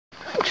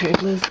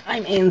travellers,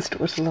 I'm in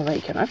stores in the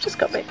lake and I've just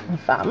got back from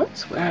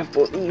Farmers where I've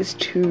bought these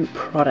two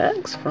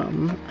products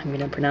from, I'm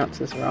going to pronounce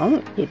this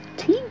wrong,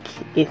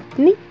 Ethique,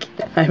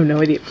 I have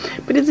no idea,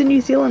 but it's a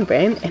New Zealand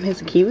brand and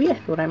as a Kiwi I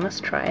thought I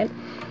must try it.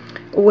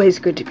 Always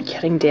good to be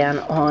cutting down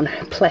on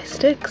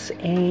plastics,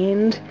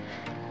 and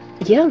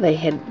yeah, they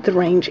had the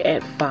range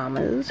at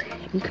Farmers.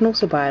 You can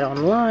also buy it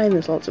online,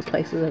 there's lots of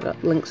places, I've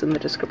got links in the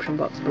description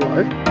box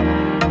below.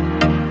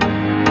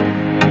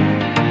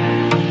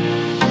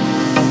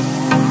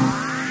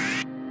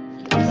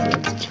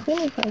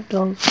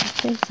 $25 for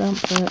face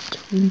sample,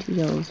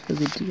 $20 for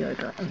the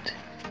deodorant.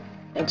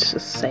 It's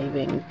just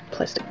saving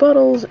plastic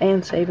bottles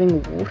and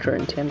saving water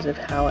in terms of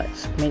how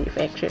it's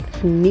manufactured.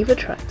 I've never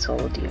tried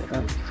solid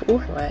deodorant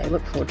before, so I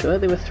look forward to it.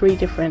 There were 3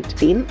 different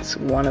scents,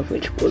 one of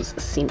which was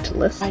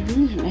scentless. I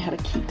really don't know how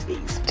to keep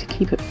these. To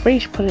keep it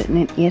fresh, put it in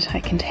an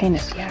airtight container,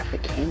 so yeah, if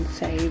it can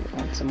save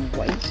on some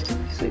weight,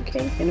 it's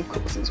okay. And of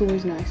course, it's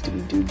always nice to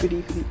be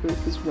do-goody for the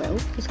earth as well.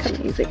 This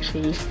company is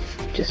actually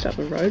just up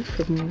the road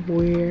from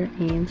where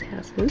Anne's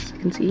house is. You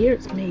can see here,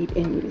 it's made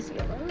in New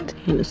Zealand.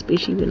 And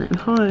especially when I'm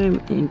home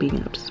and being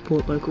able to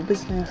support local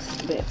business,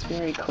 that's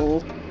very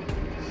cool.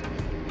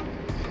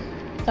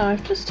 So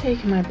I've just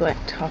taken my black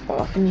top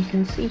off and you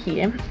can see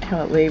here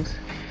how it leaves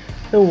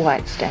the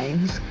white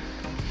stains.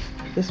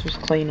 This was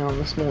clean on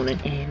this morning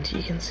and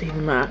you can see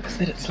the marks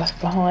that it's left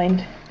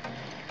behind.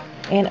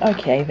 And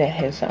okay, that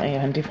has something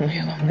on definitely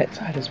along that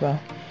side as well.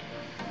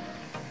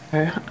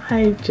 So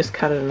I just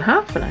cut it in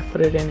half and I put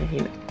it in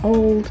an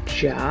old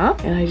jar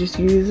and I just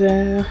use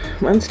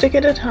one stick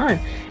at a time.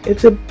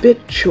 It's a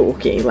bit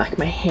chalky, like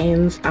my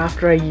hands,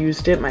 after I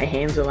used it, my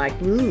hands are like,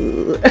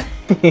 ooh,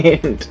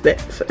 and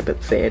that's a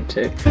bit sad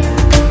too.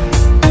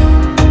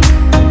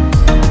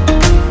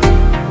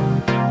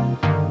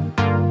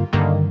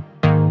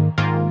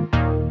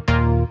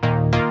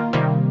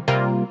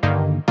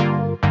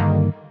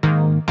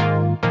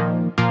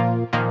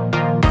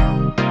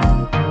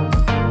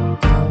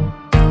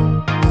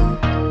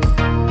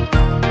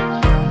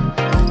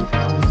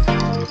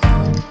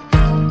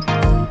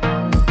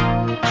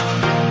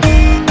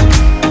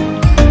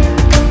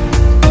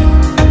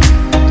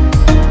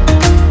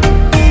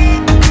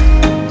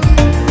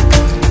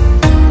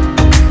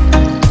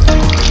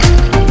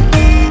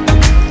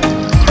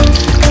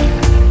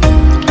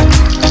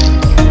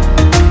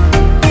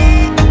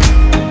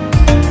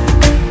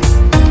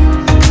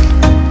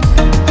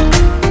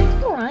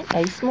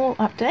 A small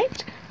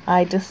update,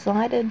 I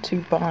decided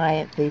to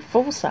buy the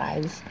full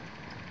size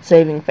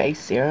saving face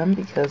serum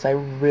because I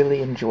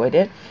really enjoyed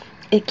it.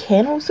 It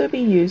can also be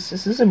used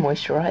as a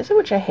moisturizer,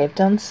 which I have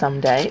done some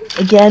days.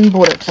 Again,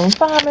 bought it from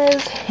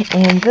Farmers,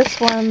 and this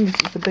one, this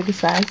is the bigger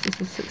size,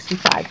 this is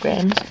 65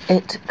 grams.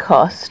 It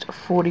cost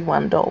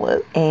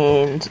 $41,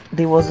 and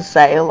there was a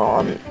sale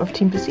on of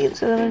 10%,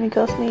 so it only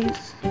cost me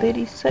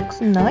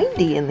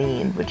 $36.90 in the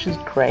end, which is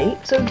great.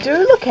 So do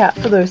look out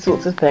for those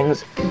sorts of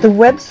things. The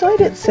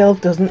website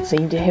itself doesn't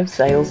seem to have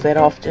sales that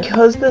often.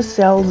 Because there's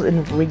sales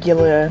in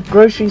regular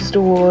grocery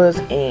stores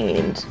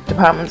and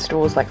department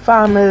stores like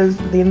Farmers,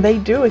 then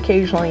they do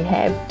occasionally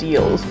have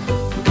deals.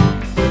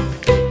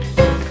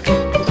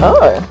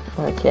 Oh,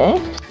 okay.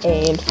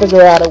 And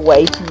figure out a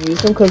way to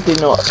use them because they're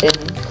not in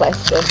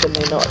plastic and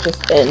they're not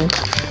just in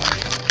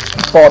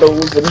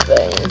bottles and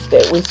things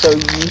that we're so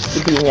used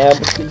to being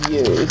able to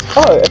use.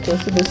 Oh, okay,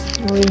 so there's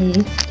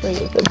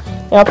three of them.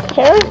 Now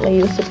apparently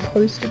you're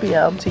supposed to be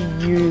able to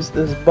use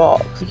this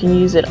box. You can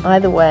use it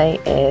either way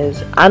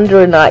as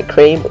under a night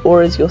cream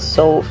or as your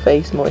sole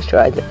face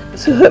moisturizer.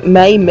 So it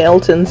may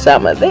melt in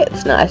summer.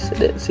 That's nice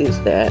that it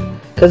says that,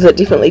 because it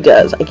definitely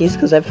does. I guess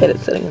because I've had it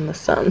sitting in the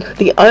sun.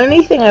 The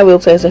only thing I will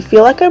say is I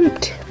feel like I'm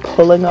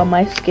pulling on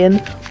my skin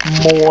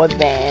more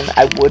than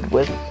I would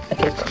with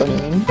like a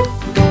cream.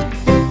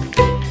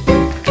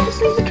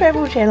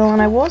 Travel channel,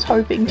 and I was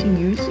hoping to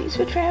use these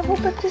for travel,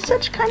 but they're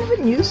such kind of a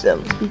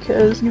nuisance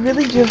because you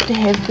really do have to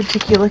have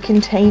particular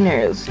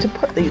containers to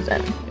put these in.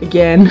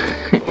 Again,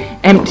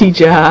 empty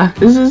jar.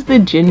 This is the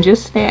ginger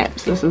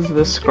snaps. This is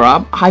the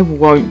scrub. I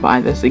won't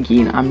buy this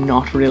again. I'm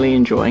not really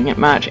enjoying it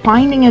much.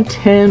 Finding a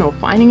tin or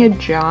finding a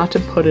jar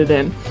to put it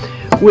in,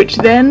 which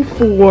then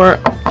for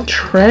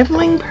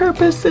traveling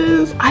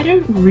purposes, I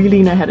don't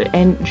really know how to,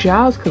 and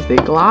jars, because they're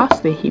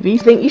glass, they're heavy. I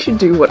think you should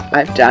do what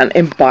I've done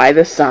and buy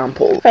the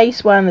sample.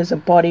 Face one, there's a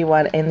body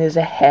one, and there's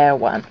a hair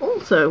one.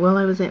 Also, while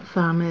I was at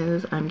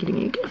Farmers, I'm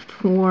getting a gift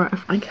for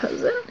my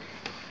cousin,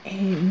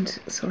 and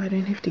so I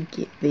don't have to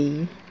get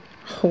the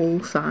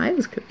whole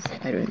size because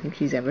I don't think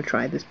she's ever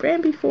tried this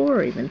brand before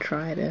or even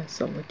tried a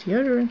solid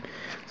deodorant.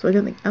 So I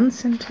don't think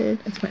unscented,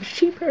 it's much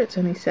cheaper. It's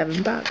only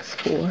 $7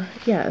 for,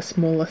 yeah, a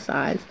smaller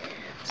size.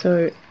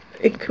 So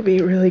it could be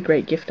a really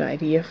great gift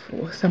idea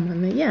for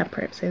someone that, yeah,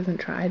 perhaps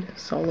hasn't tried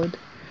solid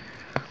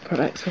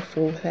products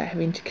before without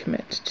having to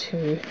commit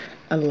to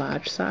a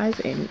large size,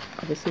 and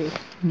obviously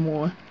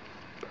more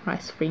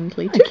price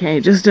friendly too. Okay,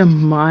 just a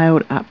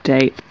mild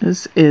update.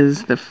 This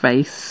is the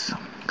face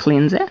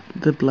cleanser,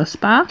 the Bliss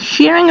bar.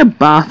 Sharing a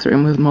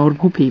bathroom with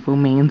multiple people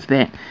means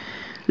that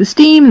The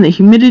steam and the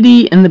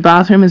humidity in the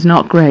bathroom is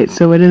not great,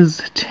 so it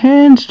is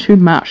turned to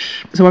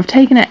mush. So I've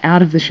taken it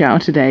out of the shower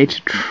today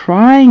to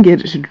try and get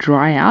it to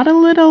dry out a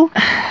little.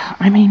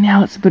 I mean,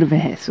 now it's a bit of a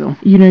hassle.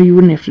 You know, you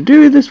wouldn't have to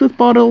do this with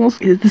bottles.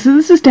 This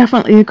is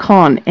definitely a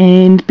con,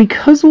 and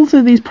because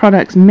also these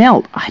products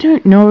melt, I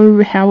don't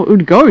know how it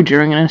would go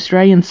during an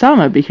Australian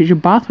summer because your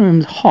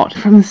bathroom's hot.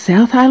 From the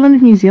South Island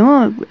of New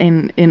Zealand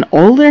and in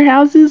older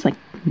houses, like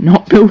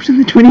not built in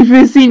the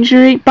 21st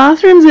century,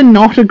 bathrooms are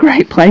not a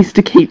great place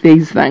to keep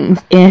these things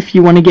if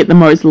you want to get the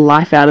most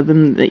life out of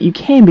them that you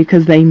can,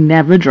 because they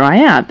never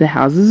dry out. The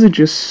houses are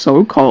just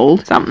so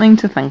cold. Something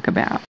to think about.